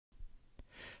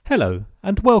Hello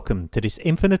and welcome to this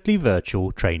infinitely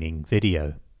virtual training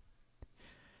video.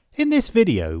 In this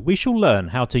video we shall learn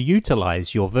how to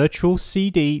utilize your virtual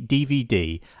CD,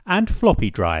 DVD and floppy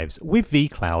drives with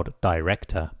vCloud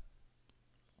Director.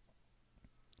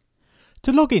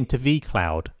 To log into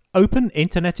vCloud, open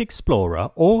Internet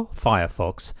Explorer or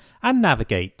Firefox and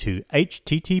navigate to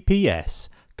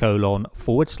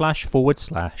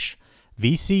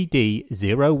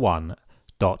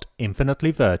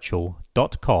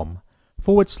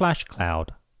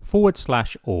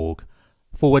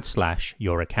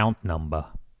account number.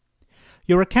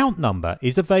 Your account number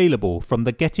is available from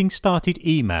the Getting Started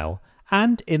email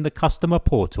and in the customer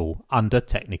portal under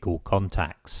Technical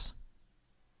Contacts.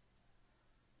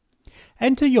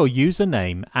 Enter your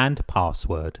username and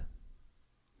password.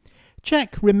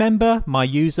 Check Remember my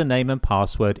username and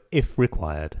password if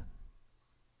required.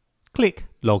 Click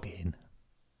Login.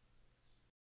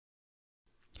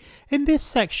 In this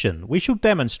section, we shall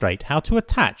demonstrate how to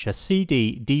attach a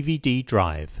CD/DVD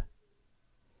drive.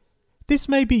 This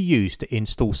may be used to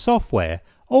install software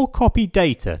or copy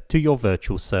data to your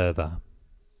virtual server.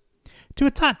 To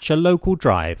attach a local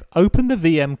drive, open the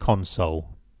VM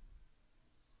console.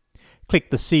 Click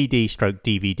the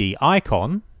CD/DVD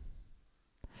icon.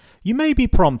 You may be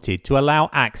prompted to allow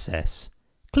access.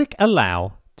 Click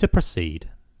Allow to proceed.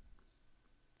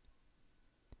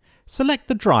 Select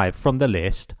the drive from the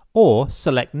list or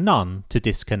select None to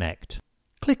disconnect.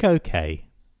 Click OK.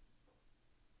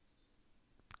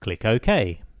 Click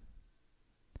OK.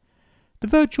 The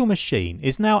virtual machine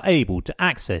is now able to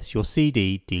access your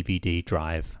CD/DVD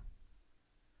drive.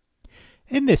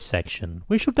 In this section,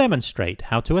 we shall demonstrate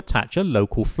how to attach a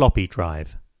local floppy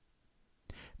drive.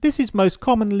 This is most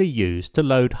commonly used to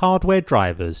load hardware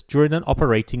drivers during an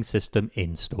operating system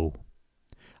install.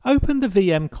 Open the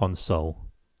VM console.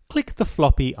 Click the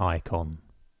floppy icon.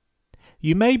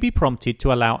 You may be prompted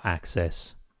to allow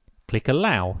access. Click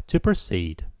Allow to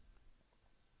proceed.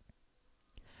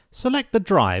 Select the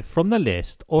drive from the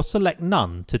list or select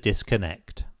None to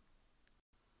disconnect.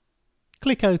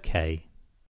 Click OK.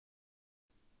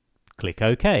 Click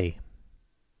OK.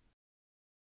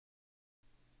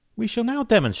 We shall now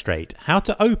demonstrate how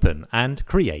to open and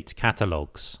create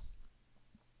catalogs.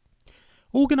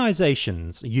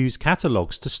 Organizations use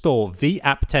catalogs to store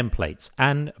vApp templates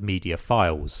and media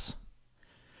files.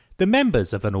 The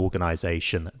members of an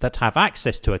organization that have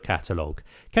access to a catalog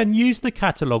can use the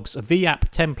catalog's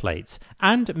vApp templates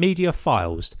and media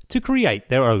files to create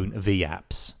their own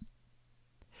vApps.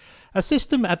 A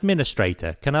system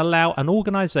administrator can allow an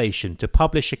organization to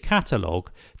publish a catalog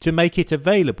to make it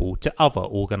available to other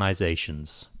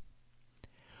organizations.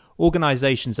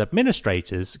 Organizations'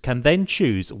 administrators can then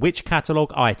choose which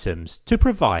catalog items to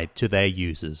provide to their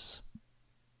users.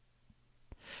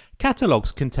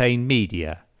 Catalogs contain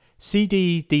media,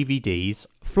 CD/DVDs,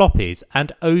 floppies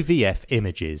and OVF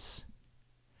images.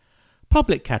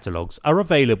 Public catalogs are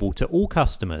available to all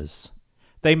customers.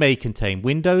 They may contain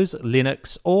Windows,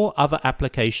 Linux or other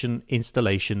application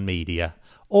installation media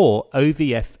or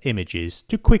OVF images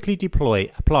to quickly deploy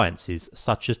appliances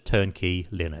such as Turnkey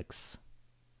Linux.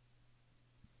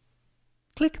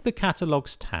 Click the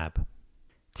Catalogs tab.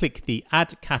 Click the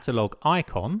Add Catalog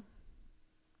icon.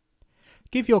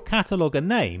 Give your catalog a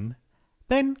name,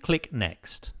 then click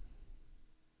Next.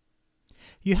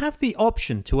 You have the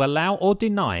option to allow or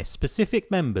deny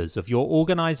specific members of your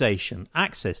organization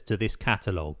access to this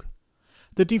catalog.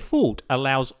 The default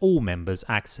allows all members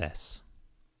access.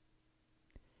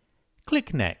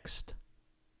 Click Next.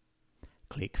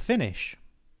 Click Finish.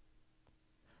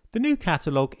 The new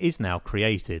catalog is now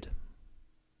created.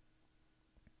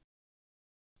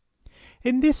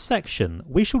 In this section,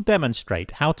 we shall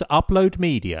demonstrate how to upload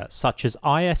media such as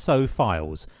ISO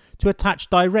files to attach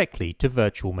directly to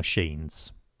virtual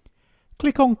machines.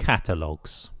 Click on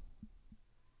Catalogs.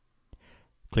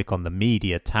 Click on the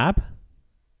Media tab.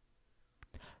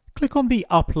 Click on the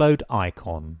Upload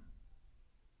icon.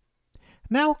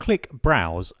 Now click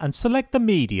Browse and select the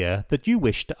media that you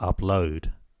wish to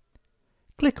upload.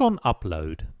 Click on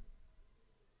Upload.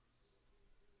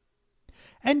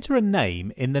 Enter a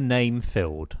name in the name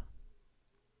field.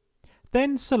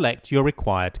 Then select your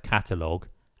required catalog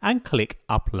and click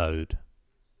Upload.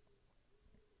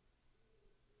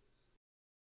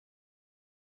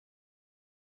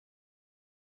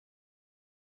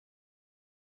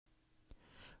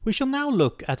 We shall now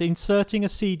look at inserting a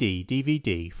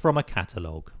CD/DVD from a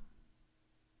catalog.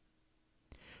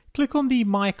 Click on the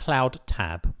My Cloud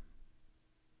tab.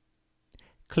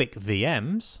 Click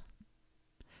VMs.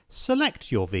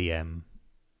 Select your VM.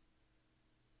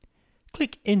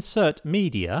 Click Insert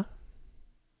Media.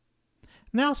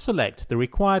 Now select the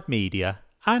required media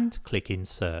and click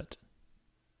Insert.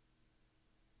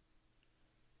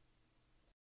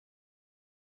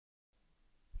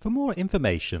 For more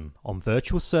information on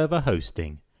virtual server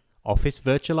hosting, Office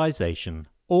virtualization,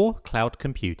 or cloud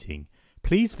computing,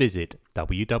 please visit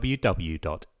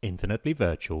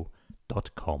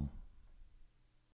www.infinitelyvirtual.com.